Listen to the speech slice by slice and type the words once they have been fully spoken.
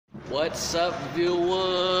What's up,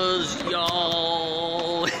 viewers?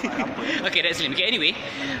 Yo. Okay, that's lame. Okay, anyway,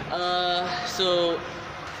 so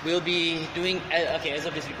we'll be doing. Okay, as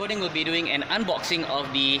of this recording, we'll be doing an unboxing of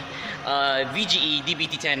the VGE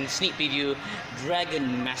BT10 sneak preview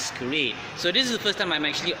Dragon Masquerade. So this is the first time I'm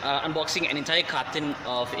actually unboxing an entire carton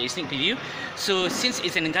of a sneak preview. So since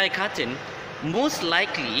it's an entire carton, most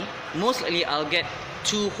likely I'll get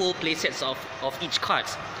 2 whole playsets of each card.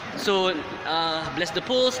 So bless the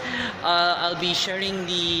polls, I'll be sharing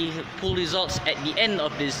the poll results at the end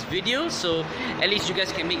of this video, so at least you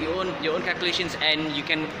guys can make your own calculations, and you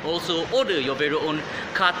can also order your very own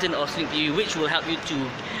carton of sneak preview, which will help you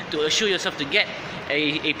to assure yourself to get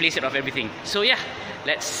a playset of everything. So yeah,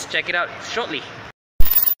 let's check it out shortly.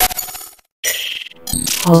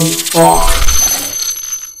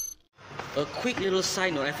 A quick little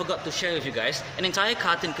side note I forgot to share with you guys. An entire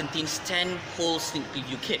carton contains 10 whole sneak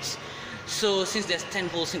preview kits. So since there's 10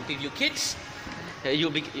 whole sneak preview kits,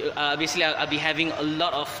 basically I'll be having a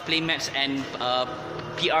lot of playmats and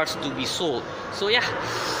PRs to be sold. So yeah,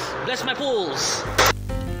 bless my polls.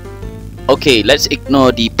 Okay, let's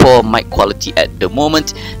ignore the poor mic quality at the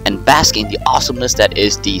moment and bask in the awesomeness that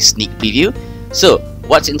is the sneak preview. So,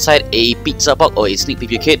 what's inside a pizza box or a sneak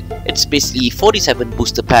preview kit? It's basically 47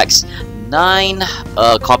 booster packs, 9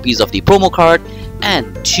 copies of the promo card, and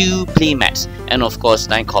 2 playmats, and of course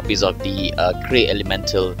 9 copies of the Grey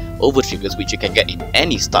Elemental OverDress, which you can get in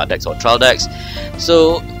any start decks or trial decks.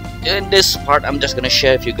 So in this part, I'm just gonna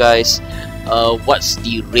share with you guys what's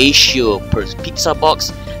the ratio per pizza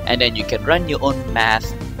box, and then you can run your own math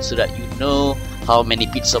so that you know how many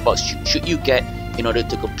pizza box should you get in order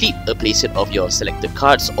to complete a playset of your selected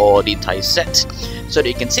cards or the entire set, so that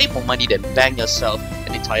you can save more money than bang yourself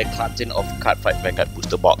an entire carton of Cardfight Vanguard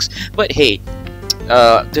booster box. But hey,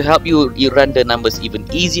 to help you run the numbers even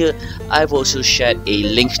easier, I've also shared a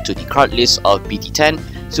link to the card list of BT10,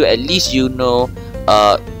 so at least you know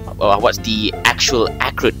what's the actual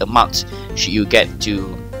accurate amount should you get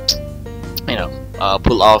to, you know,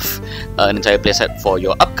 pull off an entire playset for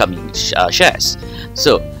your upcoming shares.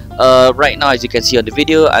 So right now, as you can see on the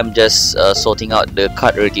video, I'm just sorting out the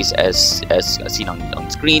card rarities as seen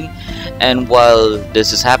on screen. And while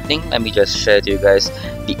this is happening, let me just share to you guys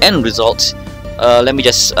the end results. Let me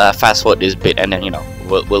just fast forward this bit, and then, you know,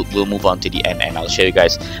 we'll move on to the end, and I'll show you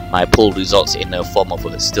guys my poll results in the form of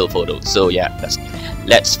a still photo. So yeah,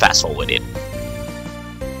 let's fast forward it.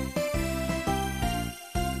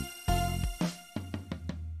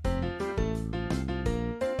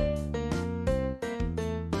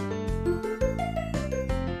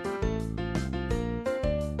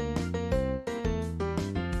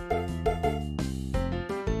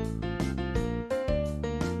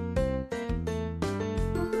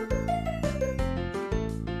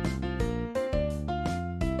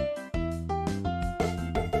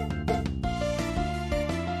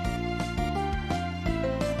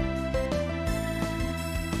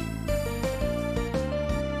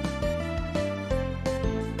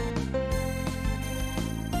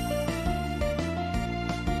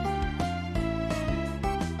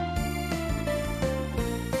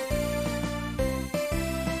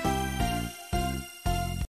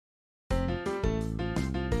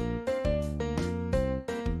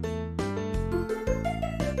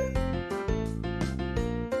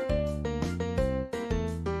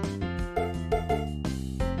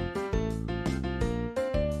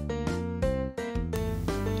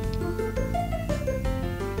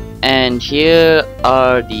 And here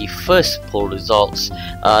are the first poll results.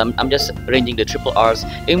 I'm just arranging the triple R's,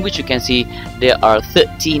 in which you can see there are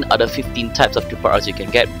 13 out of 15 types of triple R's you can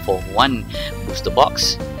get for one booster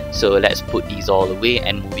box. So let's put these all away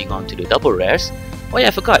and moving on to the double rares. Oh yeah,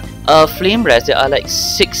 I forgot. Flame rares, there are like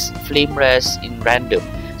 6 flame rares in random,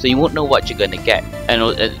 so you won't know what you're gonna get. And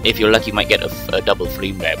if you're lucky, you might get a double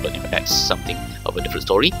flame rare, but you know, that's something of a different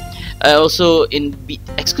story. Also,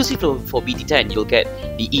 exclusive for BT10, you'll get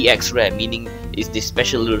the EX rare, meaning it's the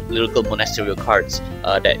special lyrical monasterial cards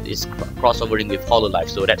that is crossovering with Hololive,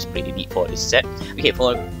 so that's pretty neat for this set. Okay,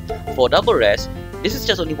 for double rares, this is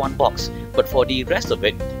just only one box, but for the rest of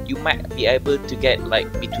it, you might be able to get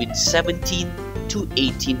like between 17 to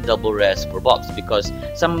 18 double rares per box, because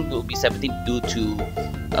some will be 17 due to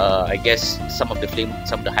I guess some of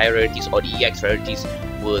the higher rarities or the EX rarities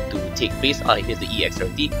were to take place. Here's the EX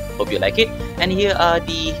rarity. Hope you like it. And here are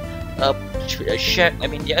the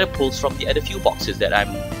the other pulls from the other few boxes that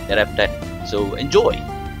I've done. So enjoy.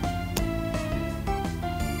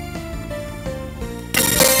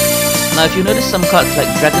 Now, if you notice some cards like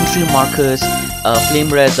Dragon Tree markers, flame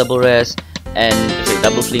rares, double rares, and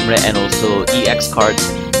double flame rare, and also EX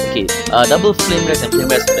cards, Okay, double flame rest and flame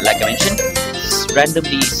rest, like I mentioned,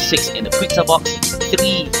 randomly 6 in the quick star box,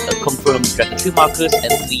 3 confirmed Dragon 3 markers,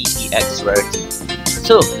 and 3 EX rarity.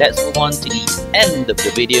 So let's move on to the end of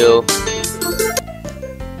the video.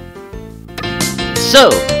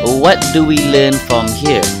 So what do we learn from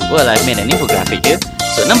here? Well, I've made an infographic here.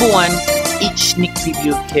 So number 1, each sneak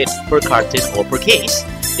preview kit per carton or per case,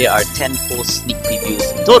 there are 10 full sneak previews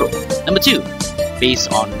in total. Number 2,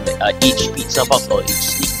 based on each pizza box or each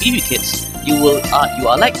sneak preview kits, you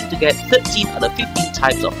are likely to get 13 out of 15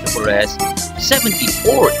 types of triple rares, 17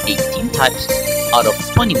 or 18 types out of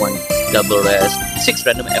 21 double rares, 6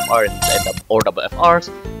 random FR or double FRs,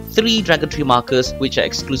 3 Dragon 3 markers which are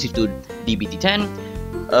exclusive to BT10,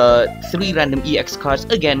 3 random EX cards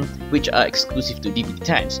again which are exclusive to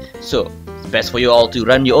BT10s. So it's best for you all to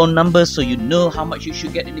run your own numbers so you know how much you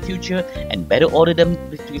should get in the future, and better order them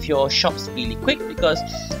with your shops really quick, because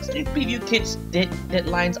sneak preview kits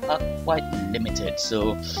deadlines are quite limited.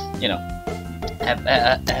 So you know,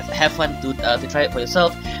 have fun to try it for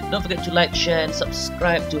yourself. Don't forget to like, share, and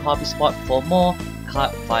subscribe to Hobby Spot for more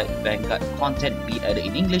Cardfight Vanguard content, be it either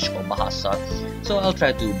in English or Bahasa. So I'll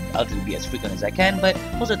try to be as frequent as I can, but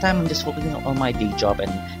most of the time I'm just focusing on my day job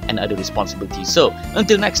and other responsibilities. So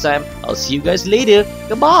until next time, I'll see you guys later.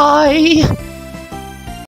 Goodbye.